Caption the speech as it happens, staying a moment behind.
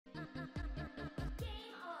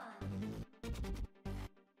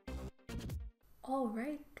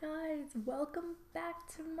Alright guys, welcome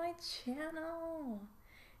back to my channel.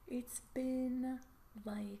 It's been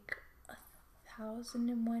like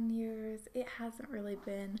 1,001 years. It hasn't really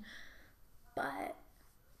been, but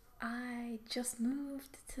I just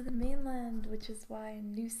moved to the mainland, which is why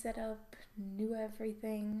new setup, new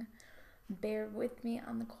everything. Bear with me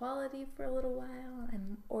on the quality for a little while.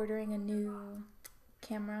 I'm ordering a new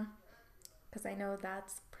camera because I know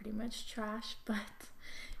that's pretty much trash, but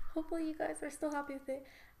hopefully you guys are still happy with it.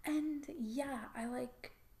 And yeah, I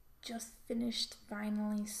just finished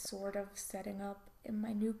finally sort of setting up in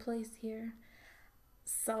my new place here.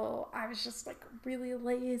 So I was just really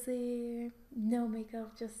lazy, no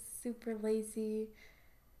makeup, just super lazy.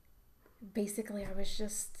 Basically, I was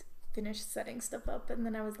just finished setting stuff up and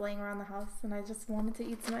then I was laying around the house and I just wanted to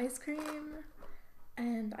eat some ice cream.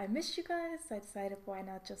 And I missed you guys, so I decided why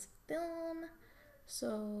not just film.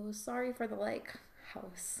 So sorry for the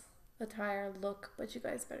house attire look, but you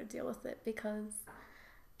guys better deal with it because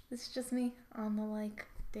this is just me on the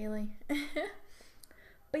daily.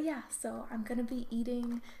 But yeah, so I'm gonna be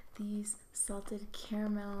eating these salted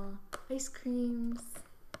caramel ice creams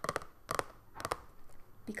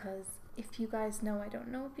because if you guys know, I don't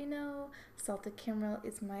know if you know, salted caramel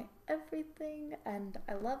is my everything and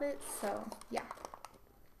I love it. So yeah,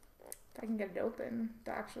 if I can get it open,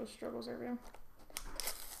 the actual struggles are real.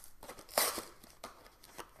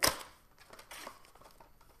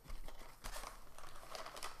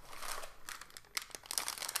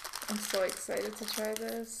 I'm so excited to try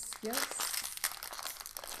this. Yes.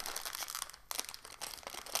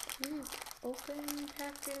 Please open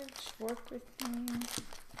package, work with me.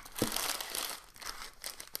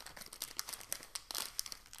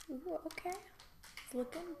 Ooh, okay. It's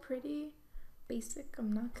looking pretty basic,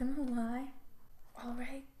 I'm not gonna lie.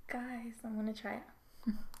 Alright guys, I'm gonna try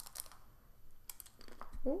it.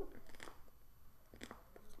 Ooh.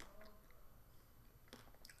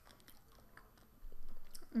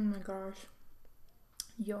 Oh my gosh.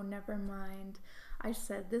 Yo, never mind. I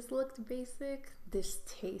said this looked basic. This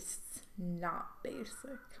tastes not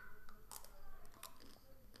basic.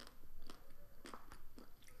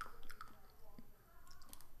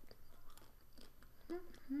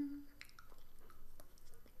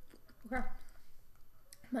 Okay.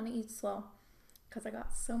 I'm gonna eat slow because I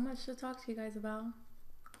got so much to talk to you guys about.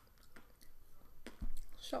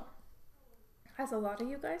 So, as a lot of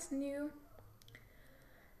you guys knew,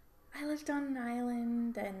 I lived on an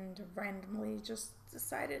island and randomly just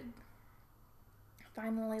decided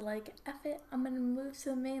finally F it, I'm gonna move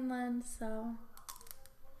to the mainland. So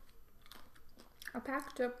I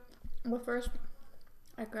packed up. Well, first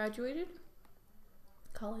I graduated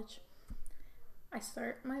college. I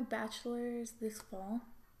start my bachelor's this fall,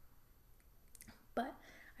 but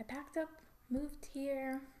I packed up, moved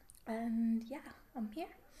here, and yeah, I'm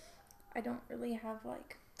here. I don't really have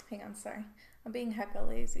hang on, sorry, I'm being hecka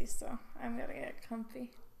lazy, so I'm gonna get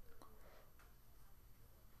comfy.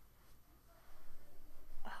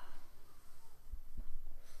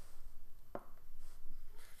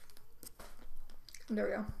 There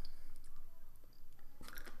we go.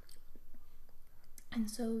 And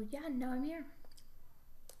so yeah, now I'm here.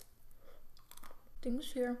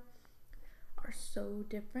 Things here are so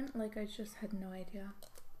different, I just had no idea.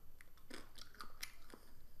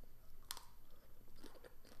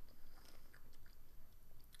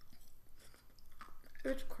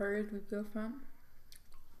 It's crazy different.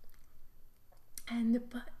 And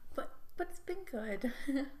but it's been good.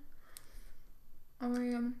 I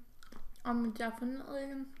mean, I'm definitely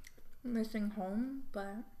missing home,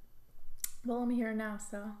 but well, I'm here now,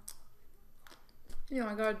 so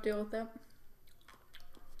I gotta deal with it.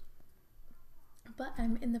 But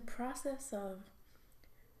I'm in the process of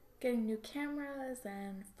getting new cameras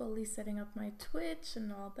and fully setting up my Twitch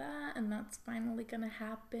and all that, and that's finally gonna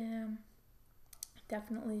happen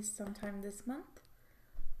definitely sometime this month.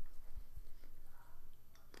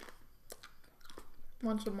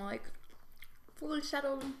 Once I'm fully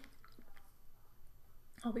settled,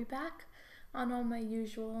 I'll be back on all my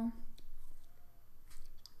usual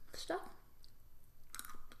stuff.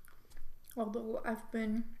 Although I've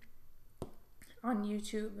been on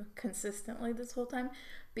YouTube consistently this whole time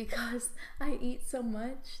because I eat so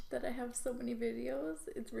much that I have so many videos.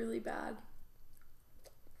 It's really bad.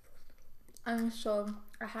 And so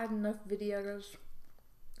I had enough videos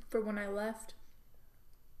for when I left,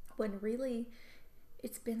 when really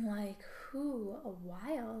it's been a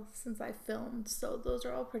while since I filmed, so those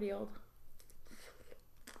are all pretty old.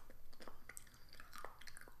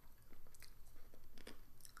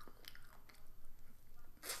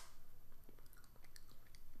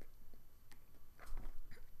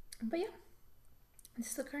 But yeah, This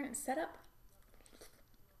is the current setup.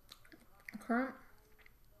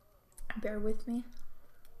 Bear with me.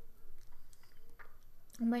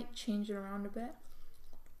 I might change it around a bit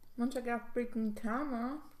once I got a freaking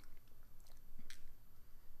camera.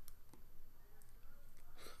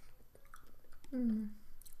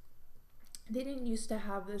 They didn't used to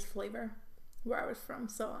have this flavor where I was from,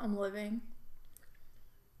 so I'm living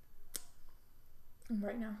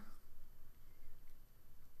right now.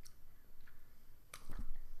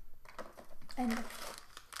 And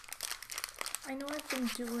I know I've been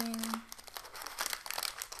doing,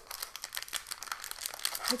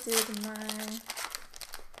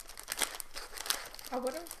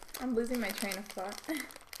 I'm losing my train of thought.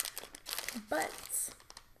 But,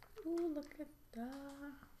 ooh, look at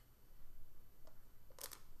that.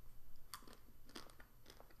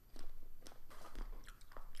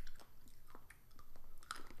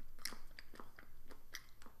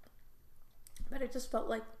 But it just felt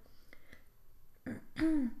like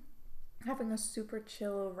having a super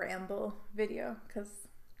chill ramble video, because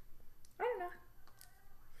I don't know.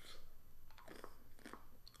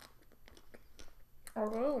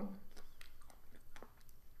 Although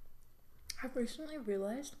I've recently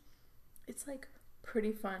realized it's like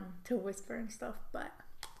pretty fun to whisper and stuff, but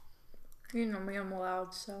you know me, I'm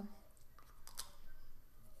loud, so.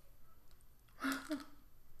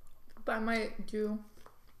 But I might do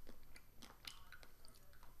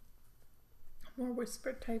more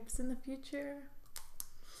whisper types in the future.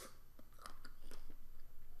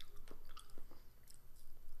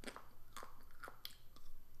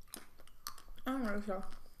 I don't know, so.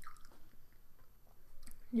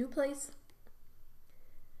 New place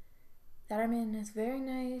that I'm in is very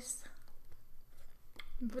nice,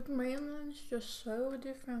 but the mainland's just so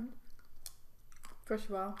different. First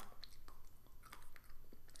of all,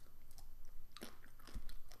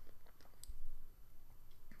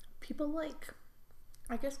 people like,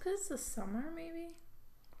 I guess because it's the summer maybe,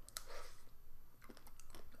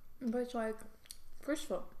 but it's like, first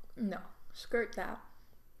of all, no, skirt that.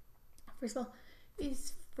 First of all,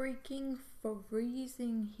 it's freaking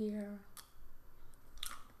freezing here.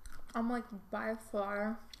 I'm like by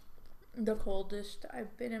far the coldest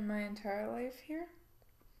I've been in my entire life here,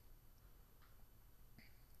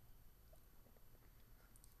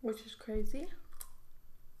 which is crazy.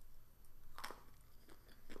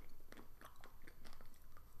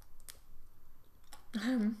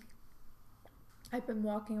 I've been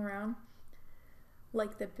walking around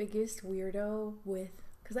like the biggest weirdo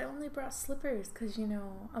because I only brought slippers because, you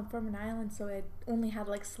know, I'm from an island, so I only had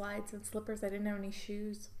like slides and slippers. I didn't have any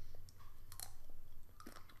shoes.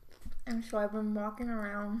 And so I've been walking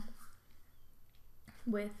around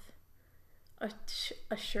with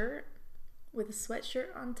a shirt, with a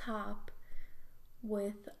sweatshirt on top,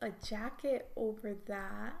 with a jacket over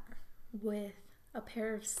that, with a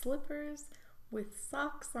pair of slippers, with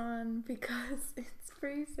socks on because it's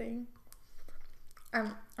freezing.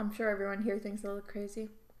 I'm sure everyone here thinks I look crazy,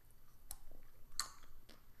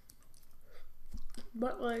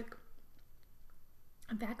 but like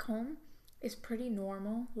back home it's pretty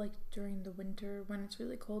normal, like during the winter when it's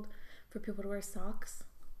really cold, for people to wear socks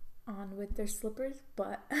on with their slippers.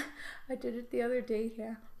 But I did it the other day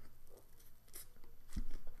here,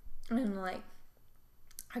 and like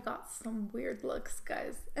I got some weird looks,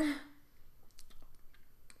 guys.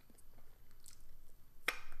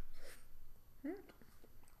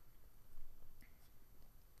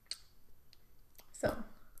 So,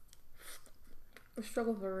 a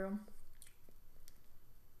struggle for room.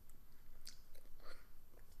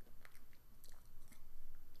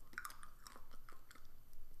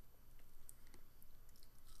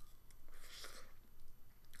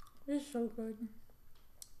 It's so good.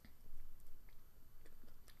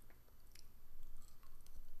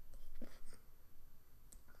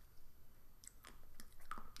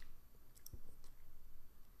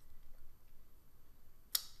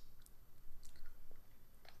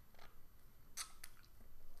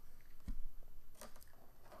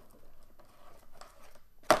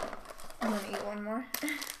 I'm gonna eat one more.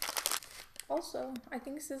 Also, I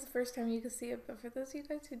think this is the first time you can see it, but for those of you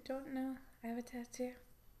guys who don't know, I have a tattoo.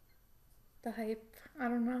 The hype, I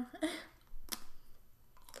don't know.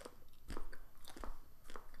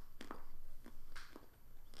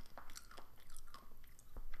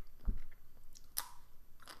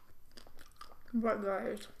 But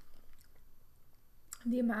guys,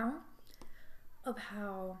 the amount of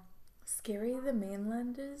how scary the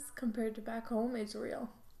mainland is compared to back home is real.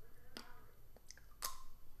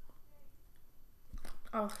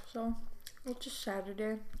 Oh, so it's just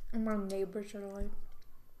Saturday and my neighbors are like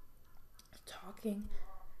talking,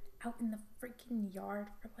 out in the freaking yard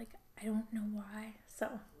for like, I don't know why. So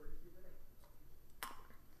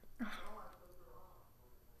I'm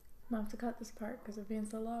gonna have to cut this part because it's being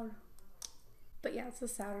so loud. But yeah, it's a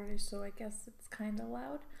Saturday, so I guess it's kind of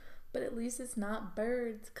loud. But at least it's not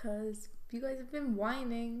birds, because you guys have been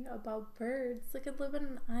whining about birds. Like, I live in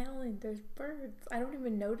an island, there's birds. I don't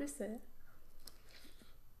even notice it.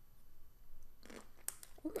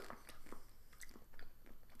 Ooh.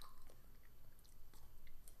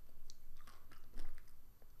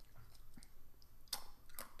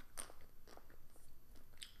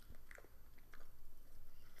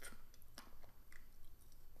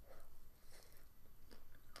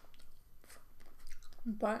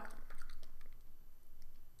 But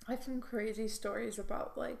I have some crazy stories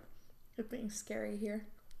about like it being scary here.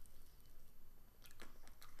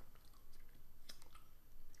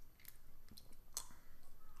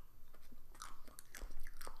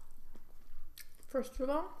 First of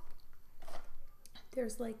all,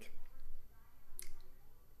 there's like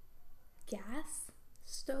gas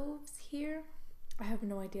stoves here. I have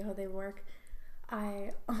no idea how they work.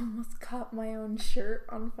 I almost caught my own shirt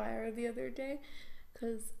on fire the other day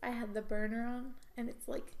because I had the burner on and it's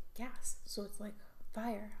like gas, so it's like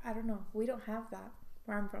fire. I don't know. We don't have that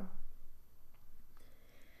where I'm from.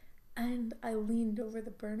 And I leaned over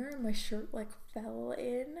the burner and my shirt like fell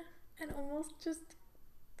in and almost just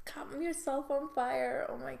caught myself on fire.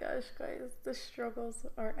 Oh my gosh, guys, the struggles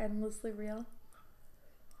are endlessly real.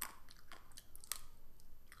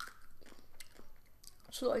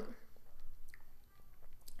 So like,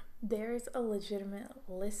 there's a legitimate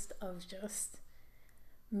list of just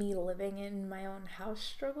me living in my own house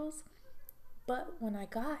struggles. But when I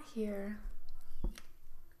got here,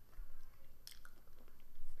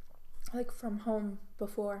 like from home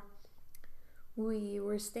before, we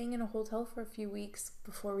were staying in a hotel for a few weeks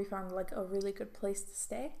before we found like a really good place to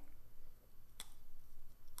stay.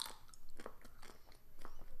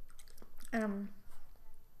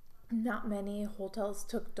 Not many hotels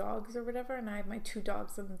took dogs or whatever, and I had my 2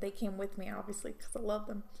 dogs and they came with me obviously because I love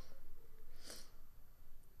them.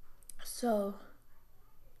 So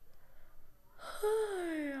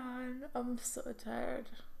I'm so tired.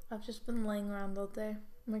 I've just been laying around all day.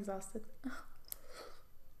 I'm exhausted.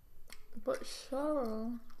 But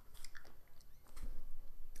so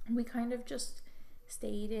we kind of just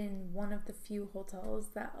stayed in one of the few hotels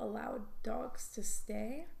that allowed dogs to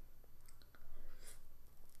stay.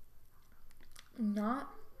 Not,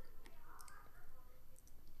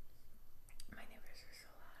 my neighbors are so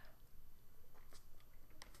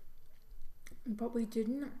loud. But we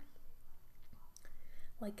didn't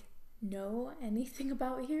like know anything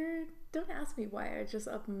about here. Don't ask me why I just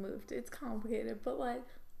up and moved. It's complicated, but like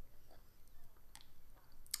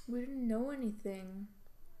we didn't know anything.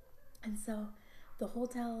 And so the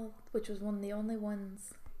hotel, which was one of the only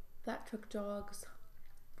ones that took dogs,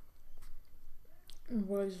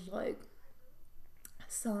 was like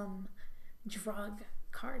some drug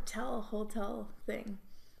cartel hotel thing.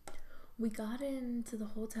 We got into the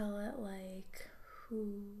hotel at like,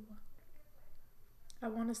 I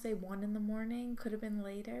want to say 1 in the morning, could have been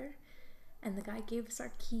later. And the guy gave us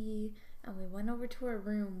our key and we went over to our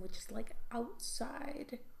room, which is like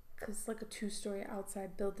outside, because it's like a 2-story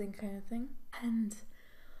outside building kind of thing. And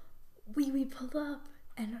we pulled up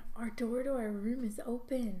and our door to our room is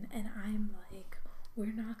open and I'm like,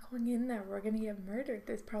 we're not going in there, we're gonna get murdered,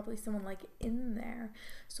 there's probably someone like in there.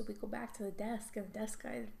 So we go back to the desk and the desk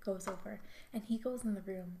guy goes over and he goes in the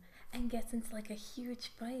room and gets into like a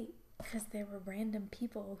huge fight because there were random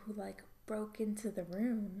people who like broke into the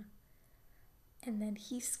room, and then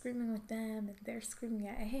he's screaming with them and they're screaming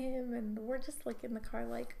at him and we're just like in the car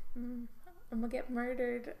like, I'm gonna get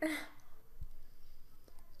murdered.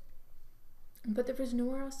 But there was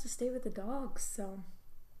nowhere else to stay with the dogs, so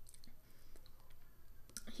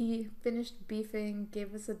he finished beefing,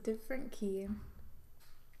 gave us a different key.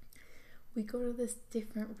 We go to this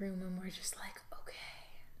different room and we're just like, okay,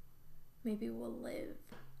 maybe we'll live.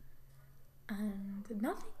 And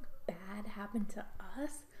nothing bad happened to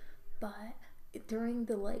us, but during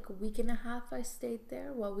the like week and a half I stayed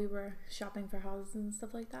there while we were shopping for houses and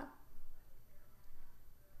stuff like that,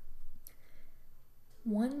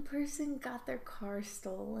 one person got their car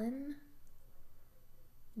stolen.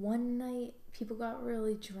 One night, people got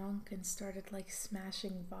really drunk and started like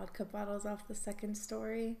smashing vodka bottles off the 2nd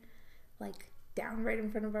story, like down right in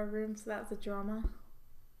front of our room, so that's a drama.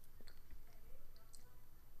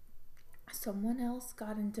 Someone else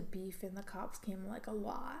got into beef and the cops came like a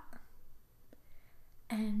lot.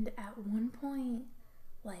 And at one point,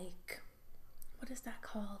 like, what is that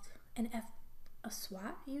called? A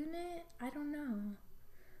SWAT unit? I don't know.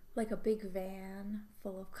 like a big van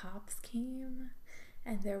full of cops came,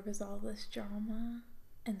 and there was all this drama,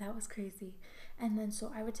 and that was crazy. And then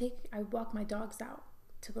so I would walk my dogs out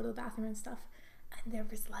to go to the bathroom and stuff, and there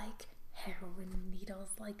was like heroin needles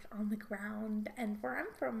like on the ground, and where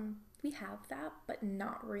I'm from we have that but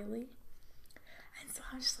not really. And so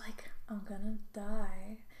I'm just like, I'm gonna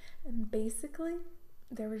die. And basically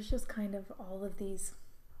there was just kind of all of these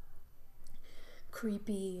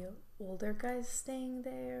creepy older guys staying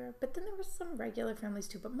there, but then there was some regular families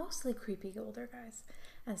too, but mostly creepy older guys.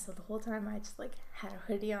 And so the whole time I just like had a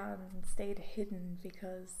hoodie on and stayed hidden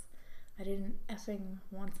because I didn't effing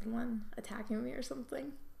want someone attacking me or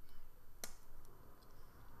something.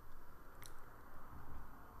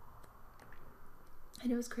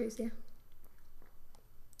 And it was crazy.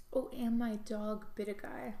 Oh, and my dog bit a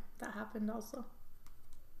guy. That happened also.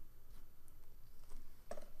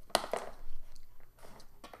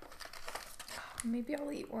 Maybe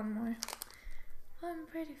I'll eat one more. I'm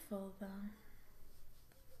pretty full though.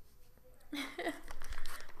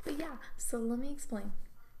 But yeah, so let me explain.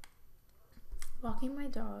 Walking my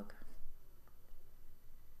dog,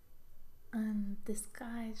 this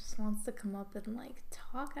guy just wants to come up and like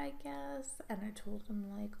talk, I guess. And I told him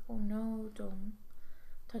like, oh no, don't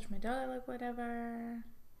touch my dog, like whatever.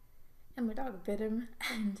 And my dog bit him,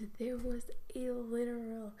 and there was a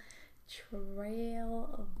literal trail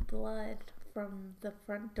of blood from the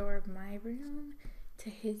front door of my room to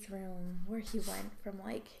his room, where he went from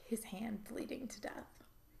like his hand bleeding to death.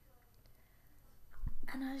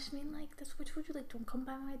 And I just mean like, that's what I told you, like don't come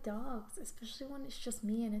by my dogs, especially when it's just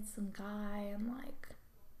me and it's some guy, and like,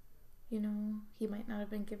 you know, he might not have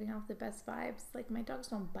been giving off the best vibes. Like my dogs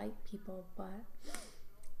don't bite people, but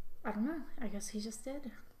I don't know, I guess he just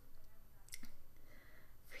did.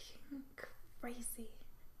 Freaking crazy.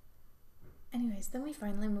 Anyways, then we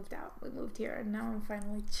finally moved out. We moved here, and now I'm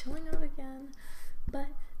finally chilling out again. But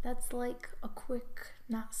that's like a quick,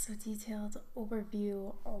 not so detailed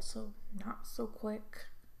overview, also not so quick,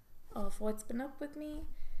 of what's been up with me.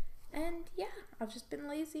 And yeah, I've just been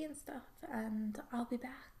lazy and stuff, and I'll be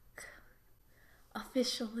back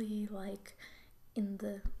officially like in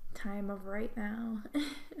the time of right now,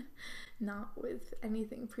 not with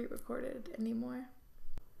anything pre-recorded anymore.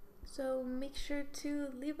 So make sure to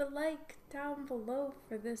leave a like down below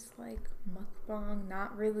for this like mukbang,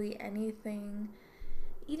 not really anything,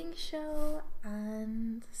 eating show,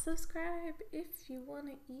 and subscribe if you want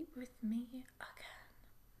to eat with me again.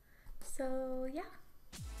 So yeah.